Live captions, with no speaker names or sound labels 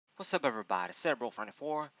What's up everybody,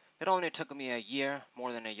 Cerebral24. It only took me a year,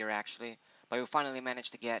 more than a year actually, but we finally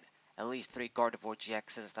managed to get at least 3 Gardevoir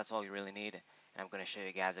GXs, that's all you really need. And I'm going to show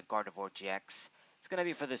you guys a Gardevoir GX. It's going to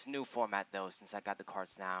be for this new format though, since I got the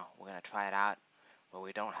cards now. We're going to try it out, where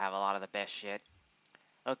we don't have a lot of the best shit.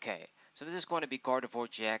 Okay, so this is going to be Gardevoir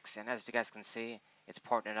GX, and as you guys can see, it's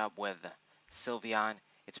partnered up with Sylveon.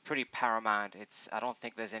 It's pretty paramount. I don't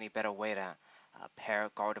think there's any better way to pair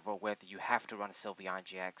Gardevoir with. You have to run Sylveon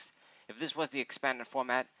GX. If this was the expanded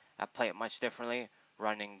format, I'd play it much differently,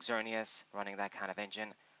 running Xerneas, running that kind of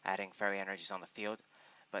engine, adding fairy energies on the field.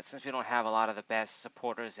 But since we don't have a lot of the best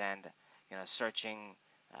supporters and searching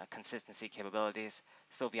consistency capabilities,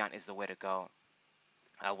 Sylveon is the way to go.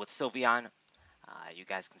 With Sylveon, you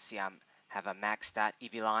guys can see I have a maxed out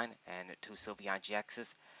EV line and 2 Sylveon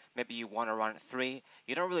GXs. Maybe you want to run 3.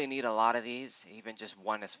 You don't really need a lot of these, even just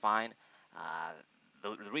 1 is fine.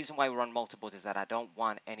 The reason why we run multiples is that I don't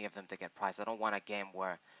want any of them to get prized. I don't want a game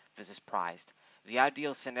where this is prized. The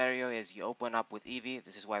ideal scenario is you open up with Eevee.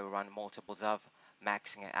 This is why we run multiples of,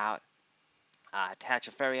 maxing it out. Attach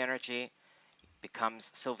a fairy energy,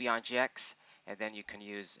 becomes Sylveon GX, and then you can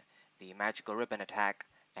use the magical ribbon attack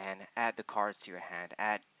and add the cards to your hand.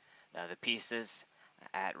 Add the pieces,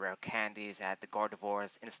 add rare candies, add the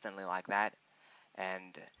Gardevoirs instantly like that.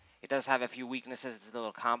 And it does have a few weaknesses. It's a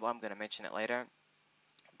little combo. I'm going to mention it later.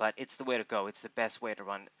 But it's the way to go. It's the best way to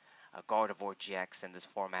run a Gardevoir GX in this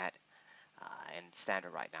format and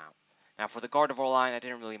standard right now. Now for the Gardevoir line, I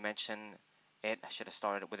didn't really mention it. I should have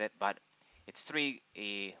started with it, but it's 3,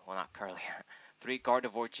 well not curly, 3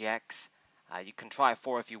 Gardevoir GX. You can try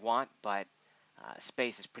 4 if you want, but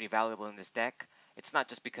space is pretty valuable in this deck. It's not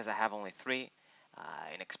just because I have only 3.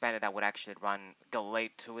 In expanded, I would actually run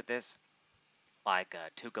Gallade 2 with this, like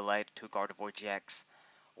 2 Gallade, 2 Gardevoir GX,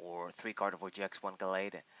 or 3 Gardevoir GX, 1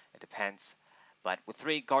 Gallade. It depends. But with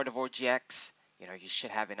 3 Gardevoir GX, you should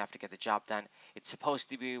have enough to get the job done. It's supposed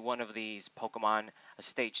to be one of these Pokemon, a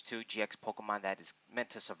Stage 2 GX Pokemon that is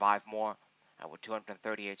meant to survive more with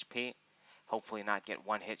 230 HP. Hopefully not get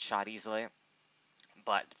one hit shot easily.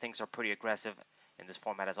 But things are pretty aggressive in this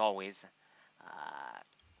format as always.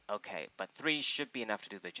 Okay, but 3 should be enough to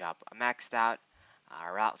do the job. I maxed out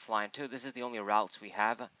routes line 2. This is the only routes we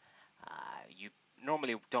have. You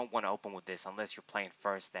normally don't want to open with this unless you're playing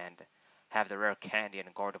first and have the rare candy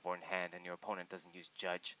and Gardevoir in hand and your opponent doesn't use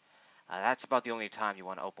Judge. That's about the only time you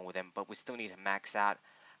want to open with him, but we still need to max out.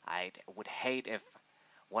 I would hate if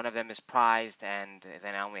one of them is prized and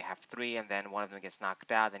then I only have 3 and then one of them gets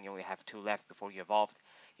knocked out, then you only have 2 left before you evolved.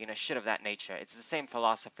 Shit of that nature. It's the same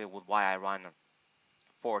philosophy with why I run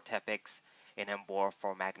 4 Tepics in Embor,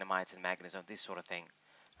 4 Magnemites and Magnezone, this sort of thing.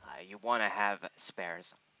 You want to have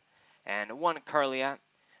spares. And 1 Curlia,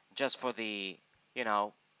 just for the,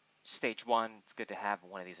 stage 1, it's good to have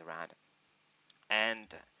one of these around. And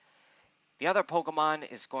the other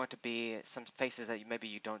Pokemon is going to be some faces that maybe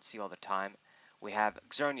you don't see all the time. We have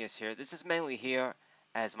Xerneas here. This is mainly here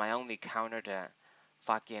as my only counter to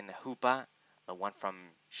fucking Hoopa, the one from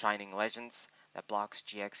Shining Legends that blocks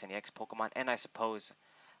GX and EX Pokemon, and I suppose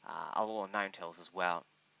a little Ninetales as well,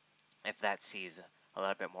 if that sees a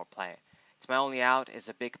little bit more play. It's my only out is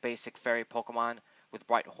a big basic fairy Pokemon. With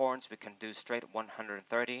Bright Horns, we can do straight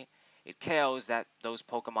 130. It KOs those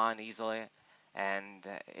Pokemon easily, and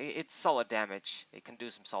it's solid damage. It can do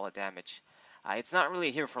some solid damage. It's not really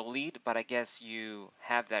here for lead, but I guess you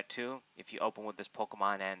have that too if you open with this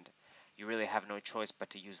Pokemon and you really have no choice but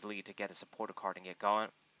to use lead to get a supporter card and get going.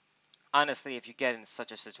 Honestly, if you get in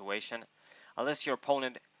such a situation, unless your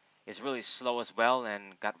opponent is really slow as well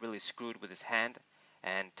and got really screwed with his hand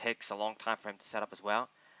and takes a long time for him to set up as well,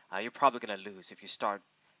 you're probably going to lose if you start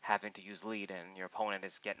having to use lead and your opponent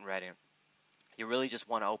is getting ready. You really just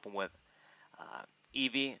want to open with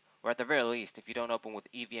Eevee, or at the very least, if you don't open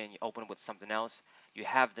with Eevee and you open with something else, you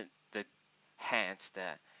have the hands to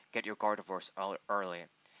get your Gardevoirs early.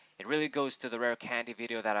 It really goes to the rare candy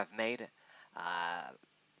video that I've made.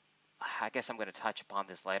 I guess I'm going to touch upon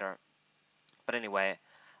this later. But anyway,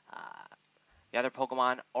 the other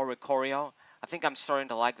Pokemon, Oricorio. I think I'm starting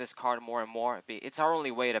to like this card more and more. It's our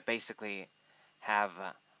only way to basically have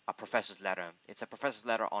a Professor's Letter. It's a Professor's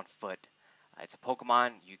Letter on foot. It's a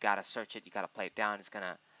Pokemon. You got to search it. You got to play it down. It's going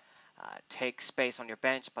to take space on your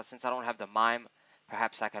bench. But since I don't have the Mime,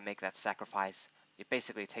 perhaps I can make that sacrifice. It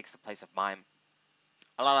basically takes the place of Mime.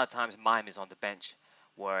 A lot of times Mime is on the bench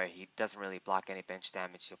where he doesn't really block any bench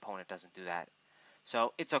damage. The opponent doesn't do that.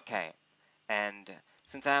 So it's okay. And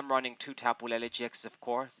since I am running 2 Tapu Lele GXs, of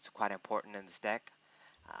course, it's quite important in this deck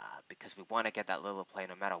because we want to get that little play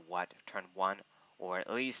no matter what, turn 1, or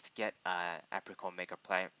at least get Apricot Maker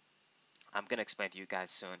play. I'm going to explain to you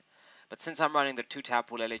guys soon. But since I'm running the 2-tap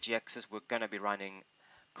Ulele GXs, we're going to be running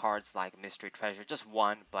cards like Mystery Treasure. Just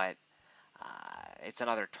one, but it's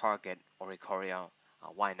another target, Oricorio.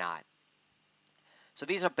 Why not? So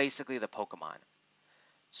these are basically the Pokemon.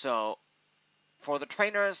 So for the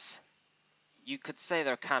trainers, you could say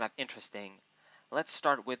they're kind of interesting. Let's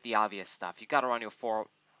start with the obvious stuff. You got to run your 4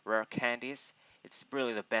 rare candies. It's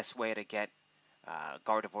really the best way to get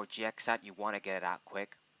Gardevoir GX out. You want to get it out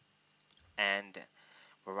quick. And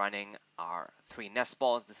we're running our 3 nest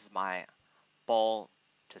balls. This is my ball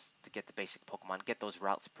just to get the basic Pokemon, get those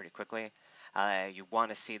routes pretty quickly. You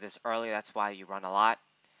want to see this early, that's why you run a lot.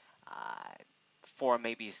 4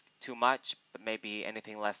 maybe is too much, but maybe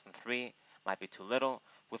anything less than 3 might be too little.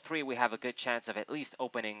 With 3, we have a good chance of at least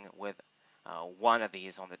opening with one of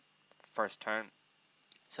these on the first turn.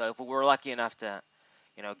 So if we were lucky enough to,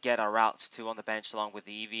 get our routes 2 on the bench along with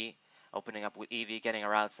the EV, opening up with EV, getting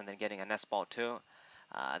our routes, and then getting a nest ball too,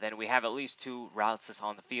 then we have at least 2 routes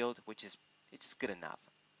on the field, which is good enough.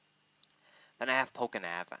 Then I have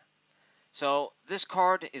Pokenav. So this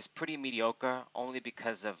card is pretty mediocre only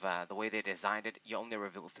because of the way they designed it. You only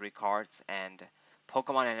reveal 3 cards, and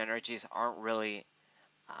Pokemon and energies aren't really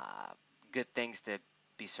good things to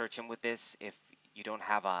be searching with this if you don't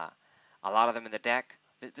have a lot of them in the deck.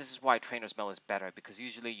 This is why Trainer's Mail is better, because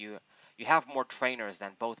usually you have more trainers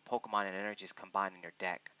than both Pokemon and energies combined in your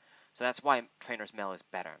deck. So that's why Trainer's Mail is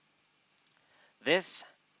better. This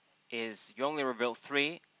is you only reveal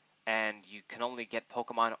 3, and you can only get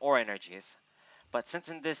Pokemon or energies. But since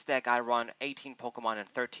in this deck I run 18 Pokemon and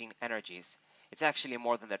 13 energies, it's actually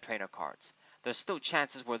more than the trainer cards. There's still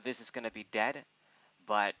chances where this is going to be dead,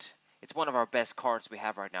 but it's one of our best cards we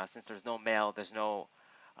have right now. Since there's no mail, there's no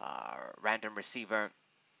random receiver,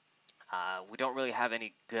 we don't really have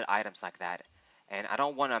any good items like that. And I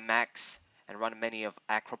don't want to max and run many of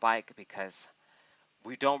Acrobike because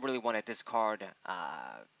we don't really want to discard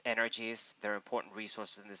energies. They're important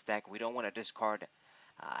resources in this deck. We don't want to discard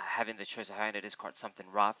having the choice of having to discard something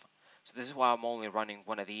rough. So this is why I'm only running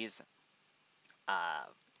one of these.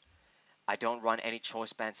 I don't run any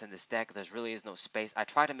choice bands in this deck. There really is no space. I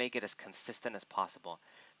try to make it as consistent as possible.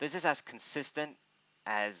 This is as consistent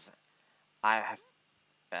as I have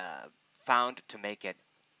found to make it.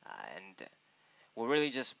 And we really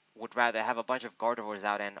just would rather have a bunch of Gardevoirs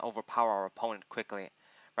out and overpower our opponent quickly,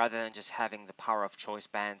 rather than just having the power of choice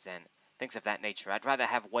bands and things of that nature. I'd rather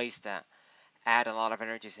have ways to add a lot of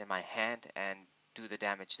energies in my hand and do the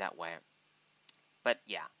damage that way. But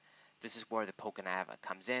yeah, this is where the Pokenav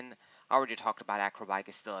comes in. I already talked about Acrobike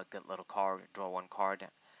is still a good little card. Draw 1 card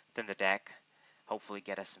within the deck. Hopefully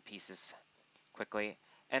get us some pieces quickly.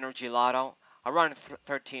 Energy Lotto. I run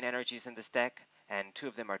 13 energies in this deck, and 2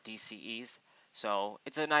 of them are DCEs. So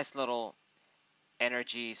it's a nice little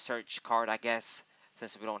energy search card, I guess,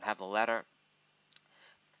 since we don't have the letter.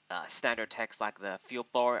 Standard text like the Field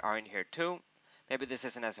Blower are in here too. Maybe this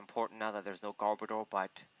isn't as important now that there's no Gardevoir,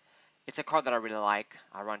 but it's a card that I really like.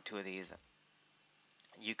 I run 2 of these.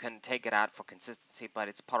 You can take it out for consistency, but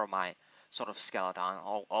it's part of my sort of skeleton.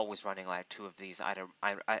 Always running like 2 of these, either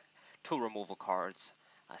 2 removal cards,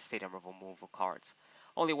 stadium removal cards.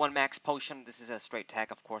 Only 1 max potion. This is a straight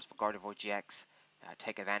tag, of course, for Gardevoir GX.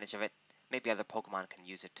 Take advantage of it. Maybe other Pokemon can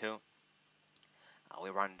use it too. We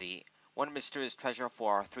run the 1 mysterious treasure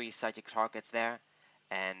for our 3 psychic targets there,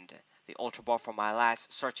 and the Ultra Ball for my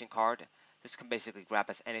last searching card. This can basically grab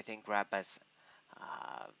us anything. Grab us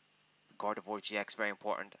Gardevoir GX, very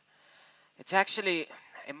important.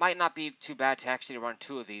 It might not be too bad to actually run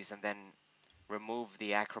 2 of these and then remove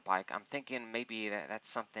the Acrobike. I'm thinking maybe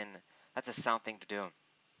that's a sound thing to do,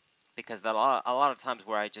 because a lot of times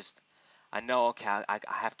where I know, okay, I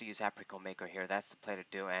have to use Apricot Maker here. That's the play to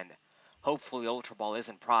do, and hopefully Ultra Ball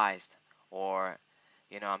isn't prized, or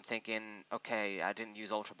I'm thinking, okay, I didn't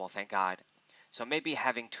use Ultra Ball, thank God. So maybe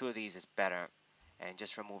having 2 of these is better, and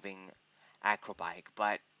just removing Acrobike.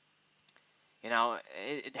 But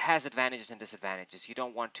it has advantages and disadvantages. You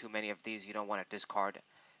don't want too many of these. You don't want to discard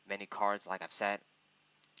many cards, like I've said.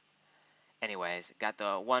 Anyways, got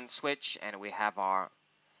the 1 switch, and we have our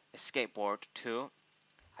escape board too.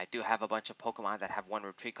 I do have a bunch of Pokemon that have 1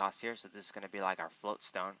 retreat cost here, so this is going to be like our float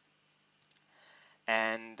stone.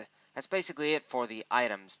 And that's basically it for the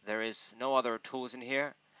items. There is no other tools in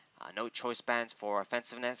here. No choice bands for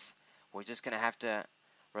offensiveness. We're just going to have to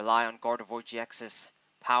rely on Gardevoir GX's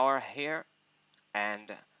power here,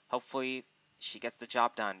 and hopefully she gets the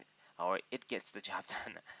job done, or it gets the job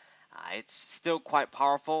done. It's still quite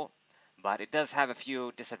powerful, but it does have a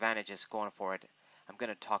few disadvantages going for it. I'm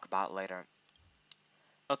going to talk about later.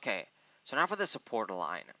 Okay, so now for the supporter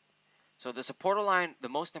line. So the supporter line, the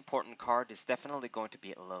most important card is definitely going to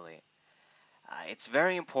be Lily. It's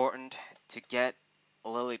very important to get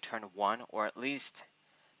Lily turn 1, or at least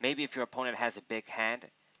maybe if your opponent has a big hand,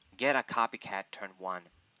 get a copycat turn 1,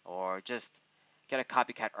 or just get a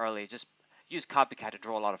copycat early. Just use copycat to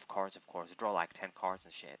draw a lot of cards, of course, draw like 10 cards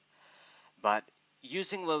and shit. But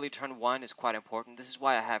using Lily turn 1 is quite important. This is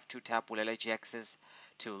why I have 2 Tapu Lele GXs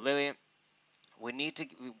to Lily.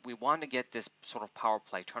 We want to get this sort of power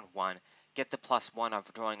play turn 1, get the +1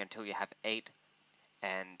 of drawing until you have 8,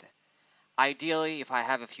 and ideally, if I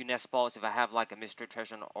have a few nest balls, if I have like a mystery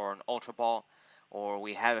treasure or an ultra ball, or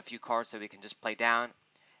we have a few cards that we can just play down,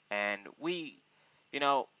 and we, you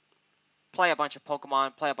know, play a bunch of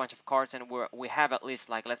Pokemon, play a bunch of cards, and we have at least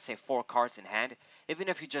like, let's say, 4 cards in hand. Even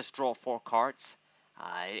if you just draw 4 cards,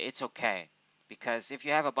 it's okay. Because if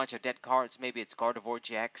you have a bunch of dead cards, maybe it's Gardevoir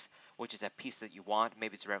GX, which is a piece that you want,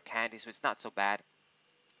 maybe it's rare candy, so it's not so bad.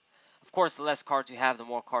 Of course, the less cards you have, the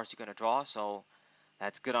more cards you're going to draw, so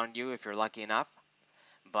that's good on you if you're lucky enough.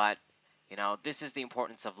 But, this is the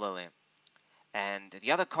importance of Lily. And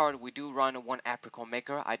the other card, we do run one Apricot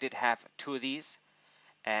Maker. I did have 2 of these,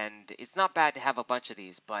 and it's not bad to have a bunch of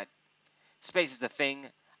these, but space is the thing.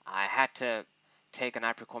 I had to take an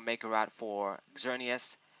Apricot Maker out for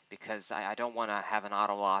Xerneas because I don't want to have an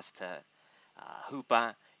auto loss to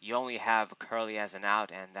Hoopa. You only have Curly as an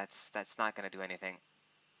out, and that's not going to do anything.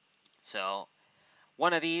 So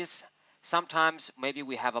one of these, sometimes maybe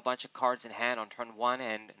we have a bunch of cards in hand on turn 1,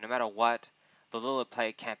 and no matter what, the Lily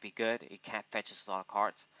play can't be good. It can't fetch us a lot of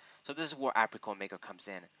cards. So this is where Apricot Maker comes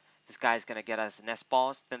in. This guy is going to get us nest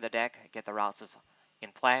balls in the deck, get the routes in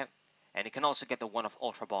play, and he can also get the one of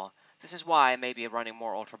Ultra Ball. This is why maybe running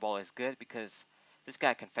more Ultra Ball is good, because this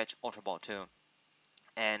guy can fetch Ultra Ball too.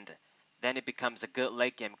 And then it becomes a good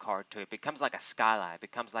late game card too. It becomes like a skylight. It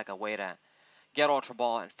becomes like a way to get Ultra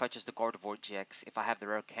Ball and fetches the Gardevoir GX if I have the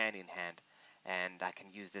rare candy in hand, and I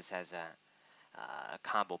can use this as a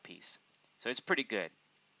combo piece. So it's pretty good.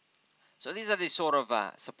 So these are the sort of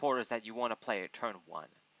supporters that you want to play at turn 1.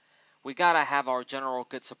 We gotta have our general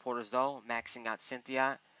good supporters though, maxing out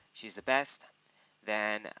Cynthia. She's the best.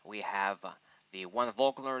 Then we have the one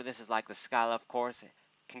Volkner. This is like the Skyla, of course.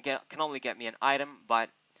 Can only get me an item, but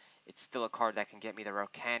it's still a card that can get me the rare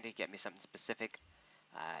candy, get me something specific.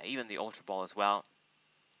 Even the Ultra Ball as well.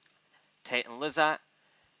 Tate and Liza,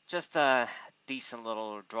 just a decent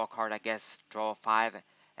little draw card, I guess. Draw 5,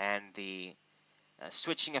 and the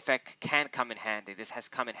switching effect can come in handy. This has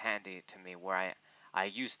come in handy to me, where I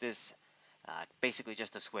use this basically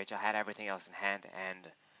just to switch. I had everything else in hand,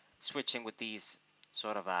 and switching with these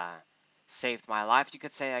sort of saved my life, you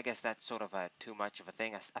could say. I guess that's sort of too much of a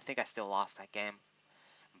thing. I think I still lost that game,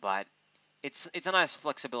 but it's a nice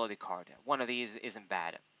flexibility card. One of these isn't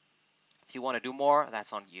bad. If you want to do more,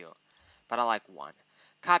 that's on you, but I like one.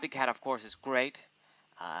 Copycat, of course, is great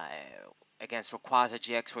uh, against Rayquaza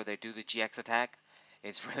GX, where they do the GX attack.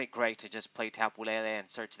 It's really great to just play Tapu Lele and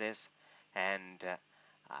search this, and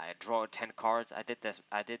I draw 10 cards. I did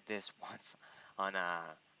this once on a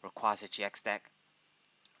Rayquaza GX deck.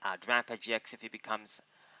 Drampa GX, if it becomes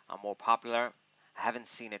more popular, I haven't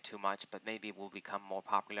seen it too much, but maybe it will become more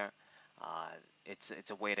popular.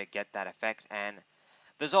 It's a way to get that effect, and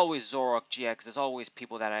there's always Zoroark GX. There's always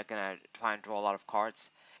people that are gonna try and draw a lot of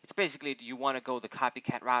cards. It's basically, do you want to go the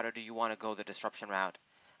copycat route, or do you want to go the disruption route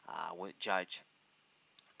with Judge?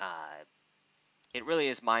 Uh, it really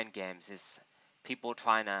is mind games. It's people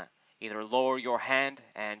trying to either lower your hand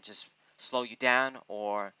and just slow you down,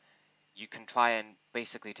 or you can try and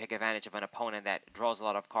basically take advantage of an opponent that draws a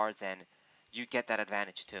lot of cards, and you get that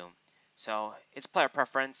advantage too. So it's player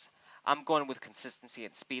preference. I'm going with consistency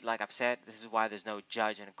and speed, like I've said. This is why there's no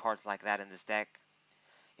Judge and cards like that in this deck.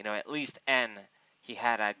 At least N, he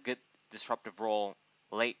had a good disruptive role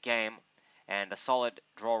late game and a solid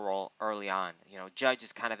draw roll early on. Judge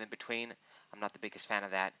is kind of in between. I'm not the biggest fan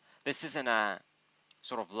of that. This isn't a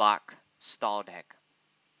sort of lock stall deck.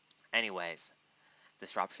 Anyways,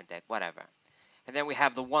 disruption deck, whatever. And then we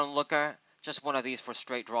have the one looker, just one of these for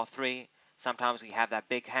straight draw 3. Sometimes we have that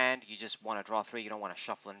big hand, you just want to draw 3, you don't want to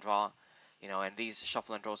shuffle and draw. And these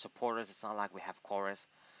shuffle and draw supporters, it's not like we have chorus.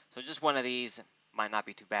 So just one of these might not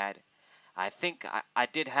be too bad. I think I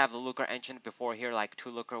did have the looker engine before here, like 2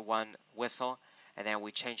 looker, 1 whistle, and then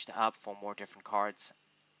we changed it up for more different cards.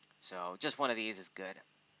 So just one of these is good.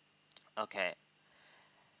 Okay.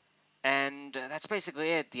 And that's basically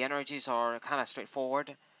it. The energies are kind of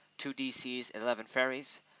straightforward. 2 DCs, 11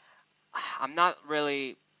 fairies. I'm not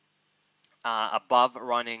really above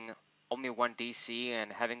running only 1 DC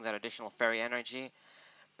and having that additional fairy energy,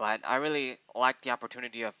 but I really like the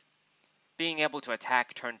opportunity of being able to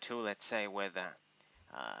attack turn 2, let's say with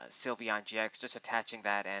Sylveon GX, just attaching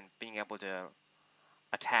that and being able to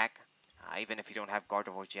attack, even if you don't have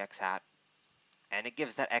Gardevoir GX out. And it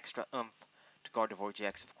gives that extra oomph to Gardevoir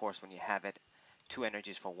GX, of course, when you have it. 2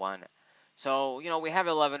 energies for 1. So, we have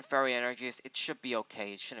 11 fairy energies. It should be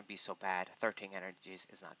okay. It shouldn't be so bad. 13 energies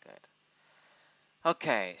is not good.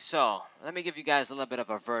 Okay, so let me give you guys a little bit of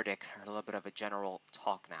a verdict, or a little bit of a general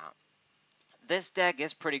talk now. This deck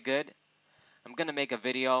is pretty good. I'm gonna make a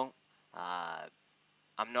video. I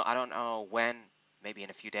don't know when, maybe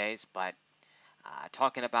in a few days, but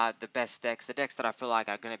talking about the best decks, the decks that I feel like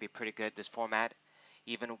are gonna be pretty good this format.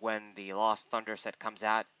 Even when the Lost Thunder set comes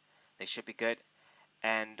out, they should be good.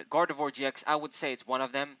 And Gardevoir GX, I would say it's one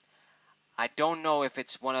of them. I don't know if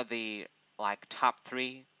it's one of the like top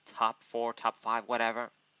 3, top 4, top 5,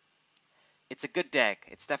 whatever. It's a good deck.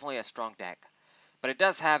 It's definitely a strong deck. But it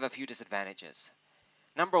does have a few disadvantages.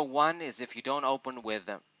 Number 1 is if you don't open with,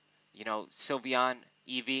 Sylveon,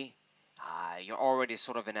 Eevee, you're already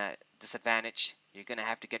sort of in a disadvantage. You're going to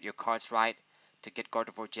have to get your cards right to get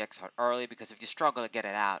Gardevoir GX out early, because if you struggle to get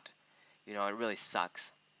it out, it really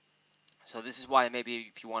sucks. So this is why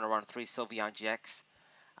maybe if you want to run 3 Sylveon GX,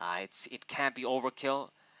 it can't be overkill.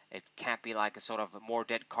 It can't be like a sort of more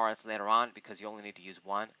dead cards later on, because you only need to use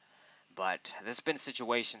 1. But there's been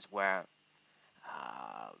situations where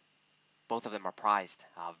both of them are prized.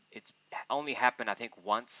 It's only happened, I think,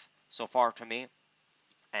 once so far to me.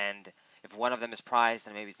 And if one of them is prized,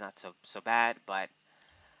 then maybe it's not so bad. But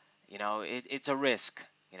it's a risk.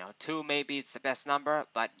 2 maybe it's the best number,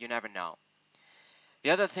 but you never know.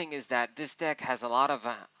 The other thing is that this deck has a lot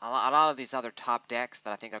of these other top decks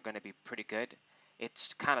that I think are going to be pretty good.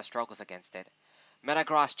 It kind of struggles against it.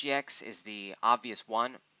 Metagross GX is the obvious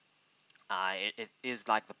one. It is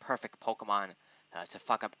like the perfect Pokemon to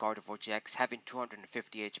fuck up Gardevoir GX, having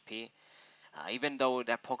 250 HP. Even though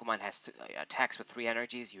that Pokemon has attacks with 3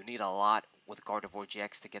 energies, you need a lot with Gardevoir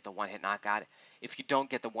GX to get the one-hit knockout. If you don't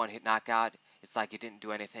get the one-hit knockout, it's like you didn't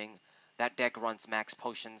do anything. That deck runs max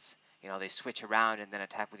potions. They switch around and then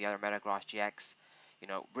attack with the other Metagross GX.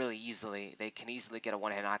 Really easily. They can easily get a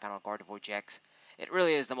one-hit knockout on Gardevoir GX. It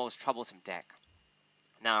really is the most troublesome deck.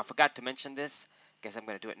 Now, I forgot to mention this. I guess I'm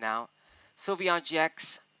going to do it now. Sylveon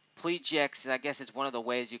GX, Plead GX, I guess it's one of the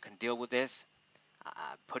ways you can deal with this.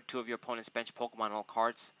 Put 2 of your opponent's bench Pokemon all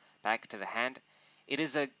cards back into the hand. It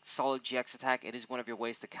is a solid GX attack. It is one of your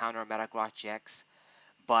ways to counter Metagross GX,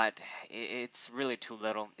 but it's really too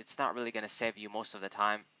little. It's not really going to save you most of the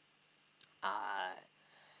time.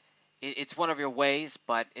 It's one of your ways,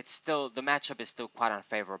 but the matchup is still quite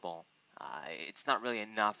unfavorable. It's not really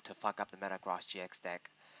enough to fuck up the Metagross GX deck,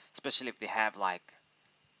 especially if they have like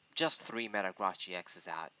just 3 Metagross GXs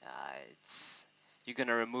out. You're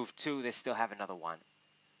gonna remove 2, they still have another one.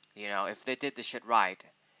 If they did the shit right,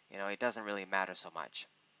 it doesn't really matter so much.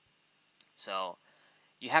 So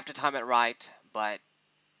you have to time it right, but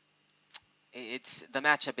the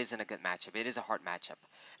matchup isn't a good matchup. It is a hard matchup,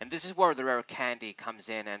 and this is where the rare candy comes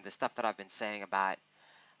in, and the stuff that I've been saying about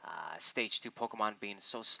Stage 2 Pokemon being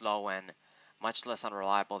so slow and much less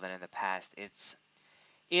unreliable than in the past.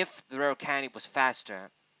 If the rare candy was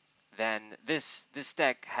faster, then this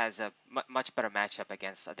deck has a much better matchup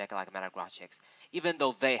against a deck like Metagross GX, even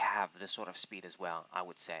though they have this sort of speed as well, I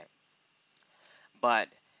would say. But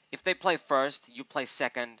if they play first, you play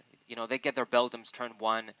second, they get their Beldums turn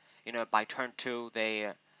 1, by turn 2, they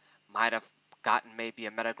might have gotten maybe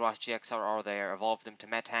a Metagross GX or they evolved them to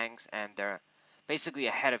Metangs, and they're basically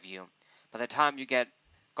ahead of you. By the time you get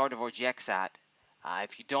Gardevoir GX out,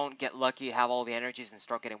 if you don't get lucky, have all the energies, and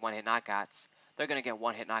start getting one-hit knockouts, they're going to get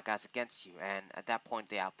one-hit knockouts against you, and at that point,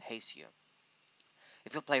 they outpace you.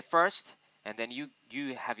 If you play first, and then you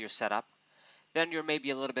have your setup, then you're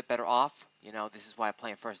maybe a little bit better off. This is why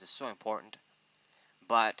playing first is so important.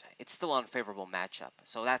 But it's still an unfavorable matchup,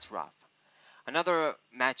 so that's rough. Another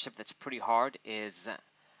matchup that's pretty hard is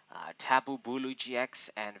Taboo Bulu GX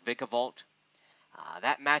and Vikavolt.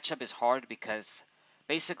 That matchup is hard because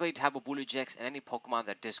basically Taboo Bulu GX and any Pokemon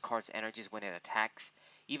that discards energies when it attacks,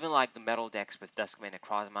 even like the metal decks with Duskmane and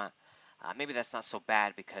Necrozma, maybe that's not so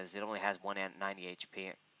bad because it only has 190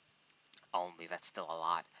 HP. Only, that's still a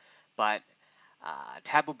lot. But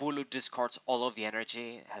Taboo Bulu discards all of the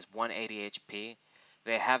energy, has 180 HP.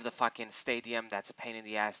 They have the fucking stadium that's a pain in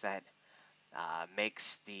the ass that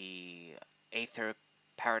makes the Aether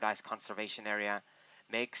Paradise Conservation Area,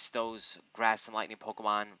 makes those Grass and Lightning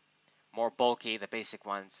Pokemon more bulky, the basic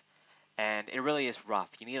ones, and it really is rough.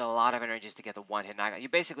 You need a lot of energies to get the one-hit knockout. You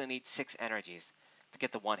basically need 6 energies to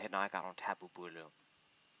get the one-hit knockout on Taboo Bulu.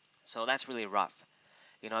 So that's really rough.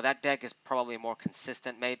 You know, that deck is probably more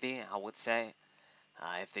consistent, maybe, I would say,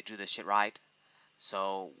 if they do this shit right.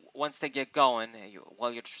 So once they get going,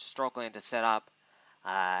 while you're struggling to set up,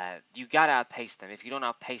 you gotta outpace them. If you don't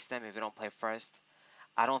outpace them, if you don't play first,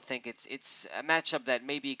 I don't think it's a matchup that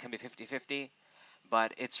maybe can be 50-50,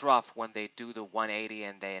 but it's rough when they do the 180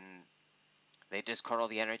 and then they discard all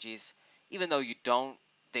the energies. Even though you don't,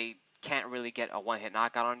 they can't really get a one-hit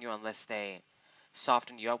knockout on you unless they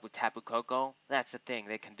soften you up with Tapu Koko. That's the thing,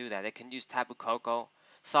 they can do that. They can use Tapu Koko,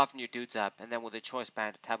 soften your dudes up, and then with a choice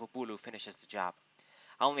band, Tapu Bulu finishes the job.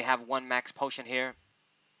 I only have one max potion here.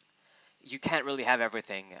 You can't really have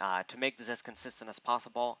everything. To make this as consistent as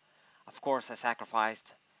possible, of course, I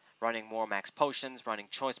sacrificed running more max potions, running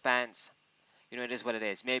choice bands. You know, it is what it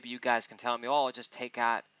is. Maybe you guys can tell me, oh, just take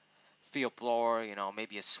out Field Blower, you know,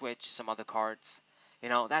 maybe a switch, some other cards. You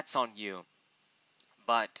know, that's on you.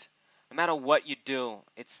 But no matter what you do,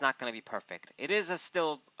 it's not going to be perfect. It is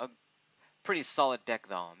still a pretty solid deck,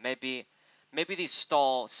 though. Maybe these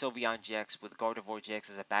stall Sylveon GX with Gardevoir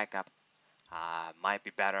GX as a backup might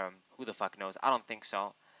be better. Who the fuck knows? I don't think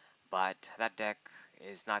so. But that deck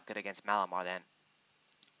is not good against Malamar then.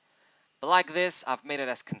 But like this, I've made it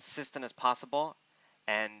as consistent as possible.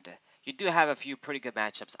 And you do have a few pretty good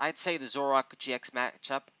matchups. I'd say the Zoroark GX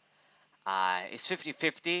matchup is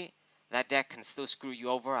 50-50. That deck can still screw you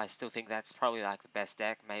over. I still think that's probably like the best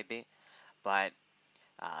deck, maybe. But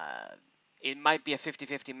uh, it might be a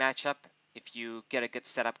 50-50 matchup if you get a good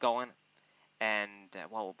setup going. And,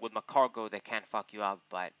 well, with Macargo, they can't fuck you up.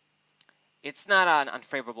 But it's not an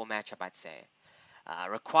unfavorable matchup, I'd say.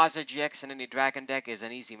 Rayquaza GX in any Dragon deck is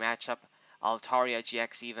an easy matchup. Altaria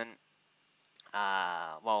GX even.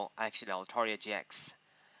 Well, actually, Altaria GX.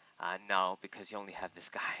 No, because you only have this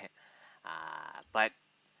guy. But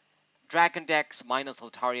Dragon decks minus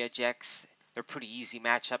Altaria GX, they're pretty easy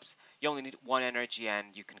matchups. You only need one energy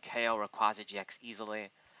and you can KO Rayquaza GX easily.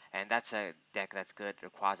 And that's a deck that's good,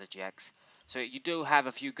 Rayquaza GX. So you do have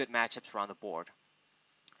a few good matchups around the board.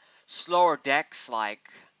 Slower decks like,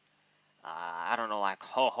 I don't know, like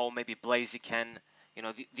Ho-Ho, maybe Blaziken, you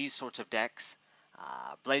know, these sorts of decks.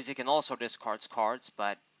 Blaziken also discards cards,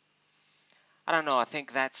 but I don't know, I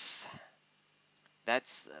think that's kind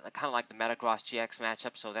of like the Metagross GX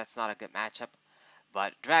matchup, so that's not a good matchup.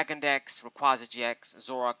 But Dragon decks, Rayquaza GX,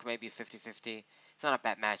 Zoroark maybe 50-50. It's not a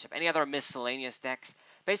bad matchup. Any other miscellaneous decks?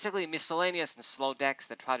 Basically miscellaneous and slow decks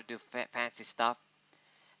that try to do fancy stuff,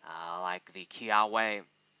 like the Kiawe,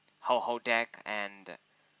 Ho-Ho deck, and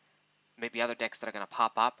maybe other decks that are going to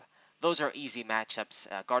pop up. Those are easy matchups.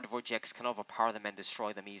 Gardevoir GX can overpower them and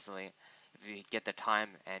destroy them easily if you get the time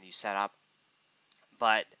and you set up.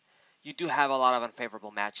 But you do have a lot of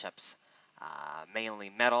unfavorable matchups,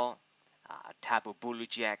 mainly Metal, Tapu Bulu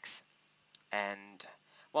GX, and,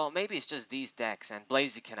 well, maybe it's just these decks, and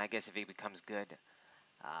Blaziken, I guess, if he becomes good.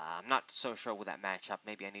 I'm not so sure with that matchup.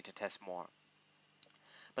 Maybe I need to test more.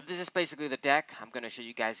 But this is basically the deck. I'm going to show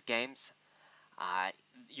you guys games.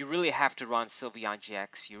 You really have to run Sylveon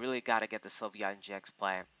GX. You really got to get the Sylveon GX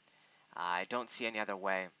play. I don't see any other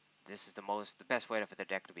way. This is the best way for the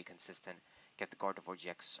deck to be consistent. Get the Gardevoir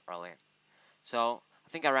GX early. So I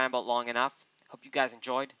think I rambled long enough. Hope you guys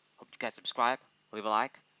enjoyed. Hope you guys subscribe, leave a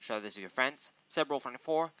like, share this with your friends.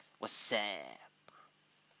 Sebro24, what's up?